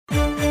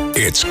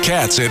It's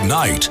Cats at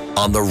Night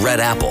on the Red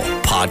Apple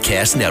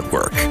Podcast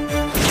Network.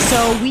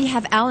 So we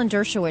have Alan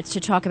Dershowitz to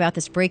talk about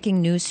this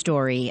breaking news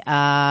story.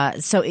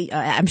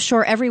 I'm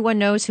sure everyone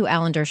knows who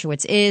Alan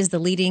Dershowitz is,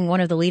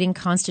 one of the leading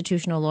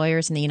constitutional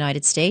lawyers in the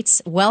United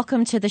States.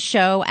 Welcome to the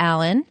show,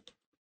 Alan.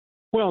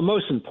 Well,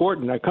 most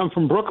important, I come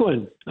from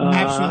Brooklyn.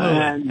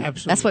 Absolutely.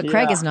 That's what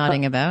Craig is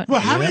nodding about.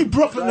 Well, how many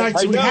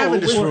Brooklynites do we have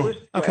in this room?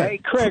 Okay. Hey,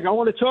 Craig, I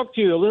want to talk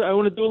to you. I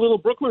want to do a little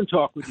Brooklyn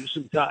talk with you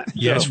sometime.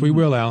 Yes, we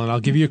will, Alan. I'll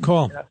give you a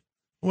call. Yeah.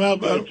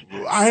 Well,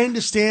 I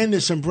understand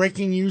there's some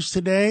breaking news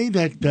today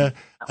that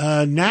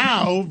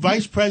now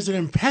Vice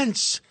President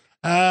Pence,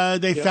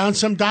 they found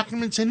some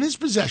documents in his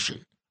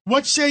possession.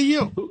 What say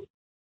you?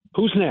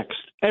 Who's next?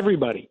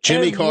 Everybody.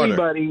 Jimmy Carter.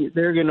 Everybody.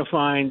 They're going to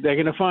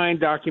find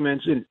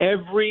documents in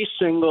every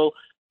single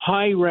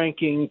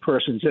high-ranking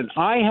person's. And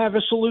I have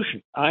a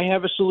solution.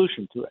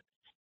 To it.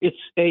 It's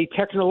a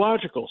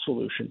technological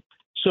solution.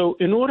 So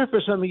in order for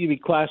something to be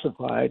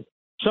classified,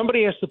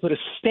 somebody has to put a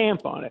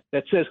stamp on it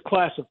that says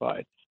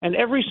classified. And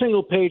every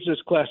single page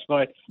that's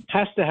classified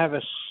has to have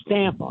a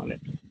stamp on it.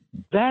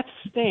 That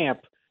stamp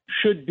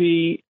should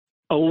be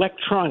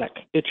electronic.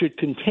 It should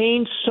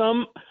contain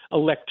some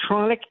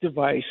electronic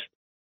device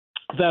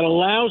that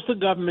allows the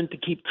government to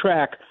keep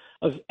track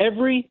of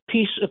every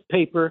piece of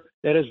paper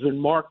that has been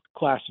marked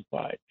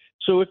classified.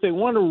 So if they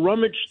want to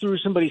rummage through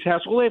somebody's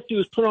house, all they have to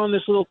do is put on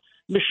this little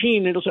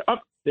machine. It'll say, oh,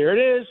 there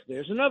it is.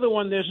 There's another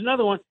one. There's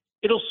another one.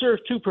 It'll serve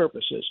two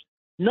purposes.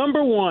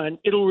 Number one,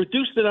 it'll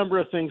reduce the number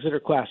of things that are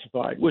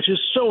classified, which is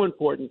so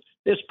important.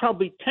 There's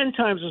probably 10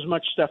 times as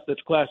much stuff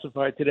that's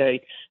classified today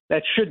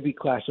that should be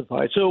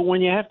classified. So when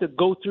you have to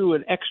go through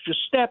an extra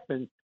step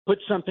and put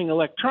something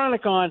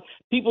electronic on,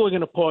 people are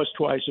going to pause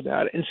twice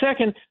about it. And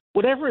second,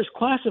 whatever is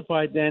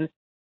classified then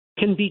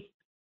can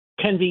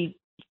be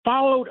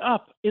followed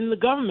up in the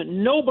government.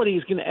 Nobody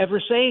is going to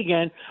ever say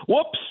again,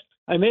 whoops,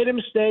 I made a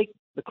mistake.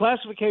 The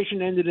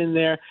classification ended in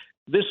there.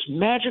 This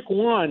magic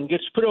wand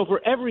gets put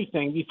over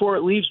everything before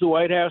it leaves the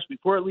White House,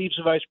 before it leaves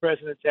the vice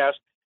president's house.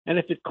 And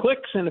if it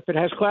clicks and if it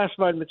has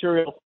classified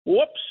material,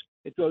 whoops,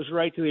 it goes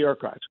right to the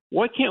archives.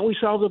 Why can't we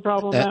solve the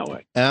problem that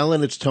way?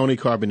 Alan, it's Tony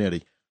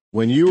Carbonetti.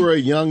 When you were a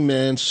young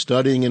man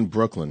studying in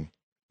Brooklyn,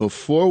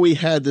 before we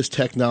had this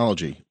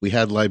technology, we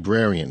had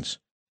librarians.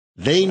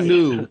 They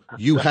knew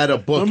you had a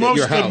book at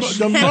your house.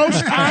 The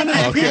most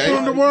honest people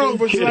in the world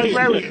was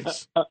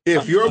librarians.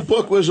 If your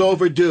book was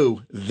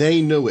overdue,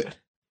 they knew it.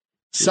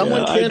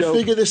 Someone can't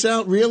figure this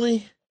out,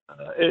 really?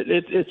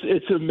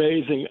 It's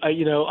amazing.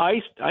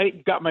 I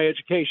got my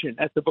education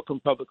at the Brooklyn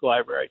Public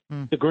Library,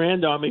 the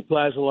Grand Army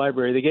Plaza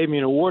Library. They gave me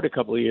an award a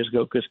couple of years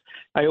ago because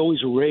I always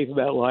rave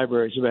about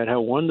libraries, about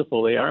how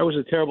wonderful they are. I was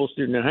a terrible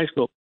student in high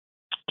school,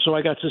 so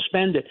I got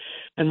suspended.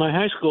 And my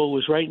high school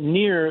was right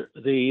near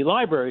the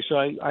library, so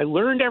I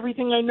learned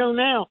everything I know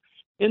now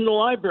in the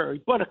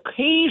library. But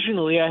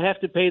occasionally I have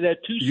to pay that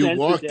 2 cents a day. You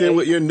walked in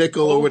with your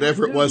nickel or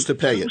whatever it was to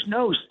pay it.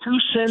 No, 2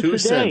 cents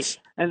a day.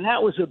 And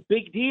that was a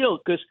big deal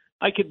because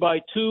I could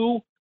buy two,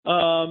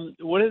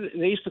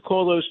 they used to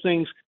call those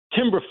things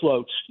timber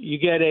floats. You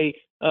get a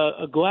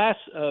glass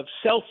of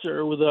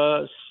seltzer with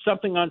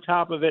something on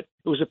top of it.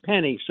 It was a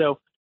penny. So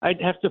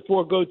I'd have to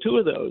forego 2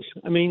 of those.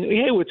 I mean,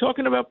 hey, we're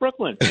talking about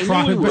Brooklyn.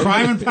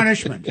 Crime and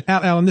punishment.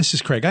 Alan, this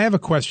is Craig. I have a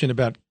question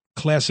about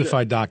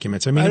classified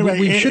documents. I mean,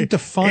 we should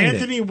define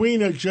Anthony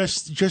Weiner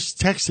just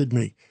texted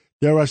me.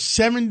 There are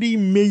 70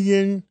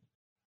 million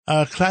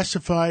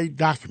classified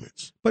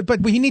documents.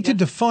 But we need to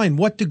define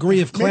what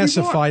degree of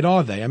classified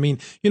are they. I mean,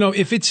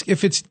 if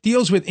it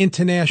deals with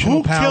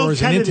international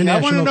powers and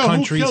international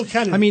countries,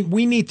 I mean,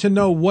 we need to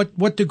know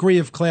what degree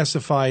of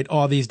classified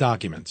are these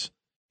documents.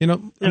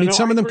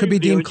 Some of them could be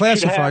deemed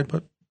classified,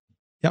 but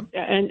yep.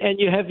 And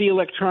you have the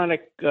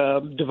electronic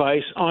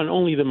device on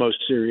only the most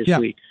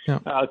seriously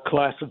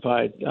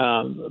classified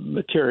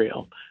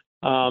material.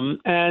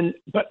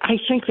 But I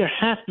think there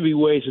have to be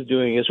ways of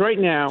doing this. Right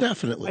now,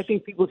 definitely. I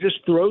think people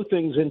just throw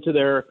things into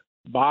their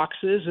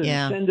boxes and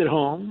send it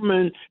home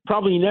and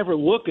probably never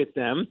look at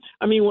them.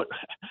 I mean,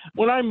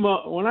 when I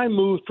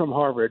moved from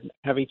Harvard,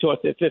 having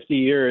taught there 50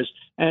 years,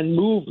 and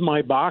moved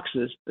my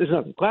boxes, there's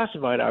nothing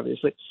classified,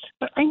 obviously,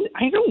 but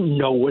I don't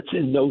know what's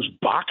in those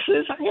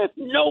boxes. I have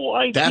no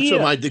idea. That's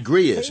what my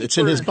degree is. It's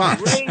in his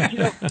box.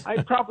 Grades,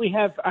 I probably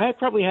have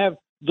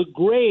the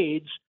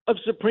grades of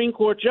Supreme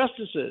Court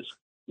justices,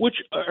 which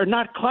are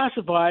not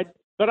classified,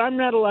 but I'm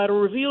not allowed to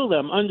reveal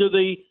them under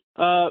the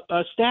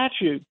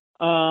statute.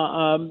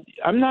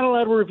 I'm not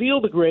allowed to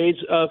reveal the grades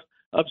of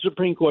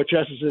Supreme Court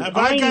justices. Have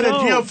I got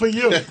a deal for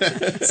you?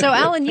 So,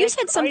 Alan, you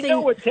said something. I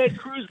know what Ted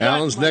Cruz got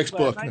Alan's in my next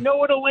class. book. I know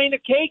what Elena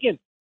Kagan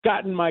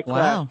got in my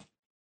class. Wow.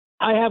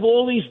 I have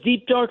all these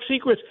deep, dark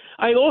secrets.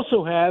 I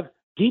also have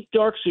deep,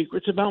 dark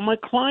secrets about my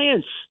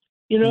clients.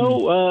 I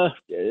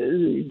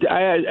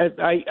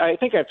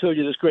think I've told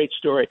you this great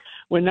story.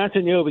 When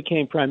Netanyahu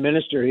became prime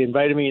minister, he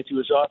invited me into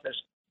his office,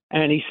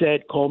 and he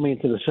said, called me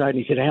into the side,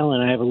 and he said,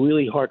 Alan, I have a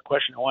really hard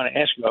question I want to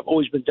ask you. I've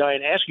always been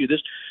dying to ask you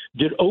this.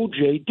 Did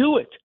O.J. do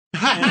it?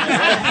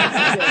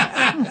 I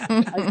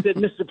said,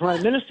 Mr.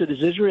 Prime Minister,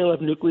 does Israel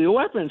have nuclear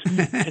weapons?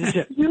 And he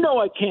said, you know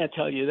I can't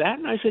tell you that.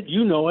 And I said,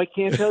 you know I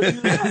can't tell you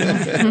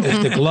that.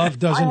 If the glove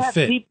doesn't I have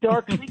fit. deep,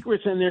 dark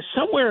secrets, and they're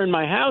somewhere in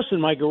my house,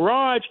 in my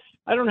garage.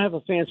 I don't have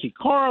a fancy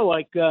car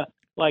like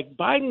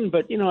Biden,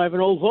 but, I have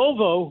an old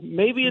Volvo.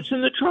 Maybe it's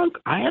in the trunk.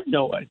 I have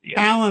no idea.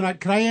 Alan,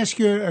 can I ask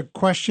you a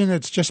question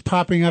that's just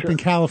popping up in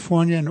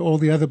California, and all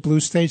the other blue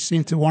states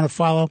seem to want to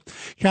follow?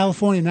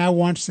 California now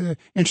wants to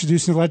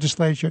introduce in the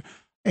legislature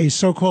a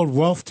so-called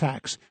wealth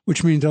tax,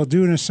 which means they'll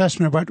do an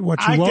assessment about what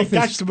your wealth is. I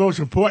think that's the most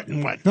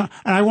important one. And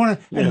I want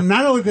to, and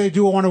not only do they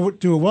want to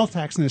do a wealth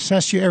tax and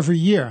assess you every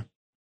year,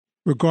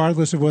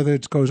 regardless of whether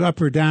it goes up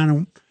or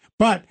down,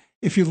 but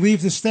if you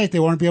leave the state, they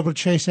want to be able to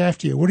chase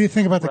after you. What do you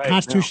think about the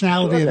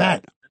constitutionality of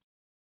that?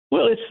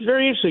 Well, it's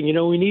very interesting.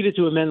 We needed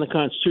to amend the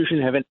Constitution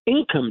to have an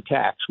income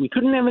tax. We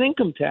couldn't have an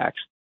income tax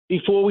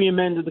before we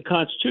amended the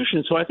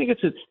Constitution. So I think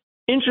it's an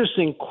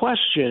interesting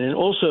question, and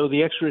also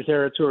the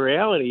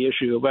extraterritoriality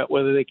issue about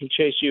whether they can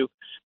chase you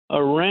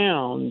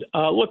around.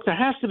 Look, there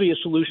has to be a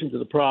solution to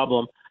the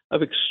problem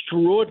of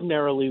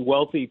extraordinarily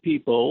wealthy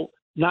people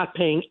not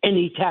paying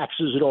any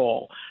taxes at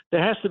all.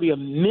 There has to be a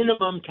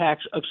minimum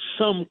tax of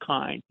some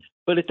kind,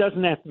 but it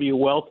doesn't have to be a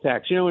wealth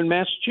tax. In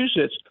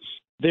Massachusetts,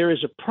 there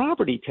is a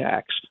property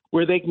tax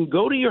where they can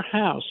go to your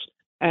house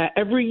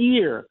every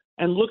year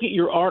and look at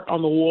your art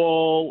on the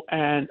wall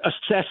and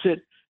assess it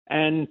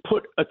and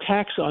put a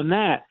tax on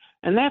that.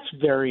 And that's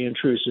very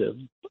intrusive.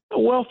 A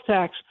wealth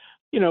tax,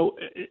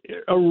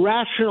 a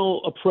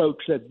rational approach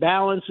that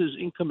balances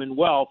income and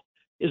wealth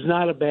is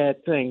not a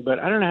bad thing, but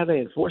I don't know how they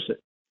enforce it.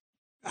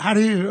 How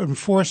do you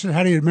enforce it?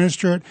 How do you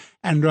administer it?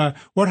 And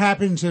what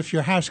happens if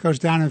your house goes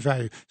down in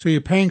value? So you're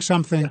paying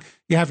something,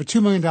 you have a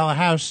 $2 million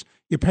house,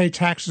 you pay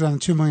taxes on the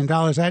 $2 million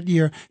that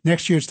year.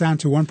 Next year it's down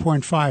to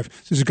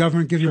 1.5. Does the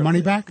government give you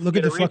money back? Look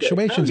at the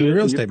fluctuations in the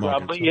real estate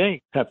market.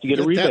 Probably, have to get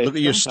a rebate. Look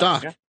at your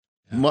stock. Yeah.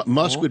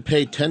 Musk would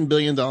pay $10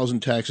 billion in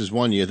taxes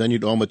one year, then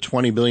you'd owe him a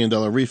 $20 billion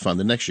refund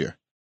the next year.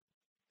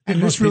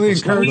 And this really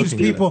encourages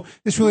people.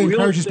 This really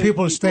encourages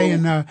people to stay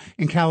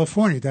in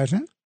California,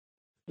 doesn't it?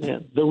 Yeah,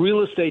 the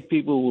real estate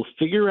people will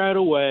figure out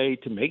a way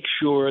to make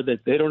sure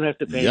that they don't have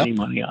to pay any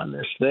money on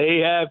this. They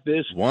have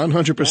this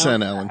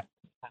 100%, Alan.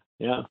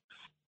 Yeah.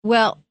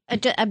 Well,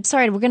 I'm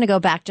sorry, we're going to go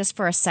back just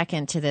for a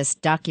second to this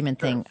document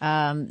thing.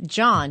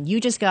 John, you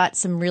just got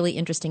some really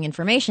interesting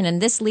information, and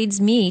this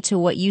leads me to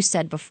what you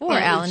said before,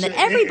 Alan, that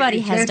everybody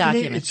has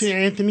documents.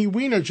 Anthony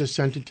Weiner just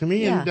sent it to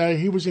me, and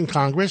he was in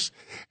Congress,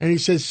 and he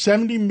says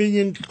 70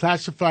 million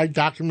classified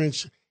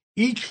documents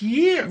each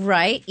year.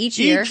 Right, each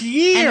year.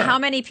 And how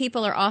many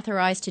people are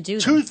authorized to do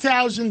them?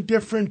 2,000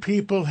 different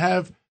people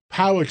have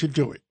power to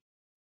do it.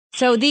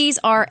 So these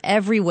are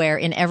everywhere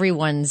in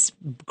everyone's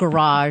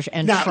garage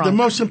and trunk. Now, the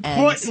most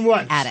important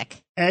ones.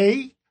 Attic.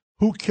 A,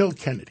 who killed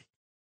Kennedy?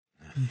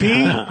 B,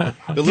 the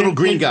little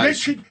green guy.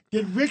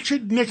 Did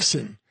Richard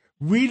Nixon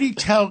really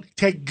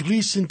take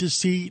Gleason to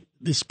see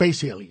the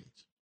space aliens?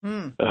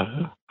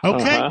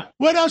 Okay.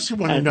 What else do you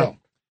want to know?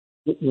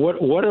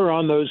 What are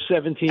on those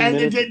 17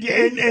 minutes?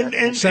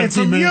 And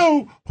from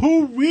you,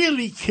 who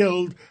really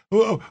killed?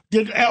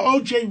 Did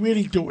O.J.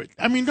 really do it?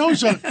 I mean,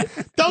 those are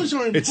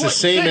important. It's the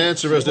same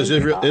answer as does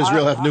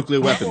Israel have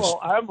nuclear weapons?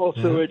 I'm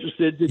also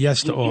interested. Did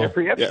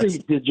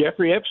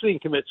Jeffrey Epstein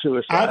commit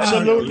suicide?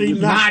 Absolutely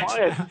not.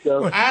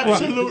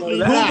 Absolutely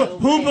not.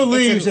 Who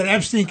believes that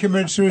Epstein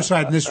committed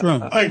suicide in this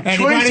room?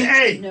 Choice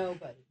A.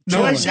 Nobody.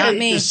 Choice Not A,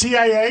 me. the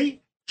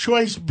CIA.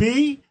 Choice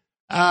B,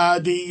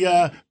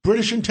 the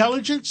British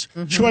intelligence.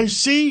 Choice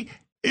C,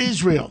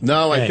 Israel.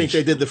 No, I think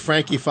they did the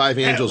Frankie Five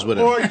Angels with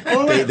him.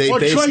 They or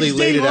basically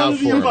laid it out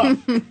for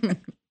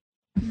him.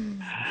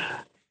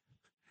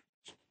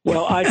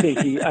 Well, I think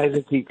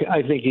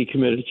he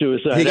committed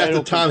suicide. He got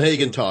the Tom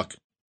Hagen talk.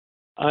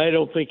 I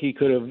don't think he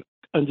could have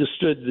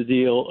understood the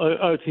deal.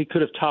 He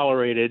could have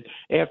tolerated,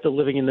 after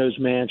living in those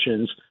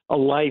mansions, a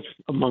life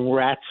among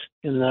rats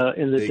in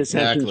the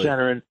detention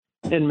center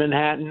in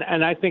Manhattan,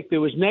 and I think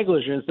there was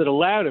negligence that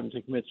allowed him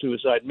to commit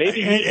suicide.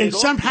 Maybe, and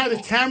somehow the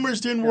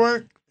cameras didn't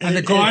work, and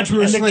the guards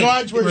were asleep. The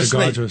guards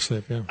were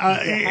asleep. Yeah.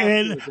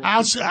 And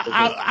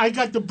I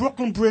got the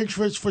Brooklyn Bridge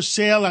for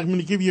sale. I'm going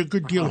to give you a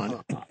good deal on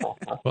it.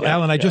 Well,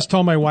 Alan, I just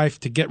told my wife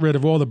to get rid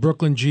of all the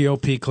Brooklyn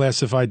GOP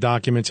classified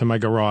documents in my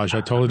garage.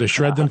 I told her to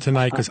shred them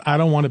tonight because I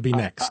don't want to be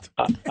next.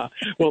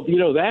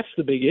 Well, that's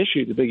the big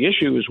issue. The big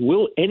issue is,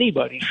 will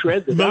anybody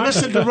shred the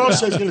documents? Melissa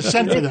DeRosa is going to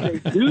send for them.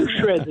 If they do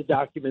shred the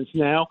documents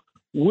now,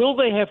 will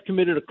they have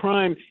committed a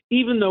crime,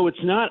 even though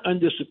it's not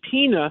under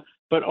subpoena,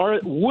 but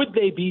would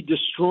they be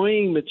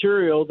destroying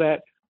material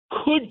that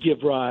could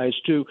give rise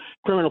to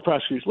criminal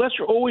prosecution? Let's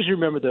always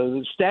remember, though,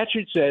 the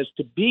statute says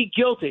to be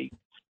guilty,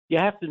 you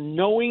have to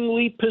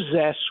knowingly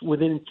possess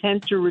with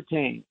intent to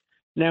retain.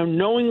 Now,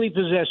 knowingly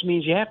possess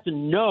means you have to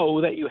know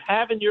that you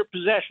have in your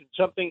possession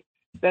something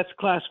that's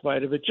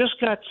classified. If it just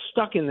got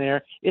stuck in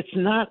there, it's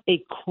not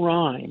a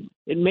crime.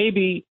 It may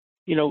be,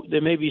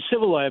 there may be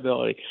civil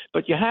liability,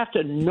 but you have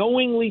to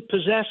knowingly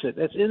possess it.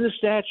 That's in the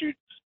statute,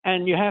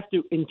 and you have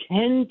to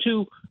intend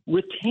to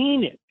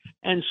retain it.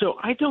 And so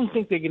I don't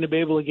think they're going to be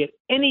able to get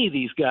any of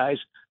these guys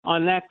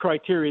on that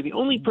criteria. The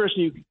only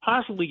person you could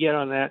possibly get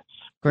on that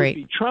would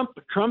be Trump.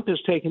 Trump has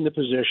taken the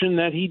position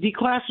that he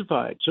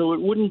declassified, so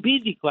it wouldn't be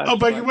declassified. Oh,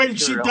 but wait, did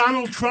you see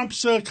Donald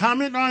Trump's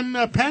comment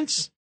on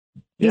Pence?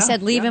 He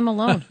said, leave him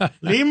alone.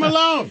 Leave him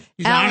alone.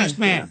 He's an honest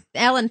man.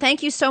 Alan,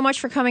 thank you so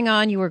much for coming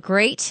on. You were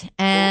great.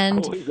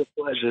 And always a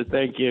pleasure.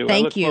 Thank you.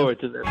 Thank I look you.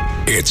 forward to this.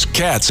 It's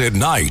Cats at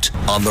Night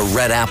on the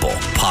Red Apple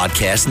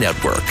Podcast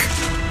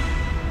Network.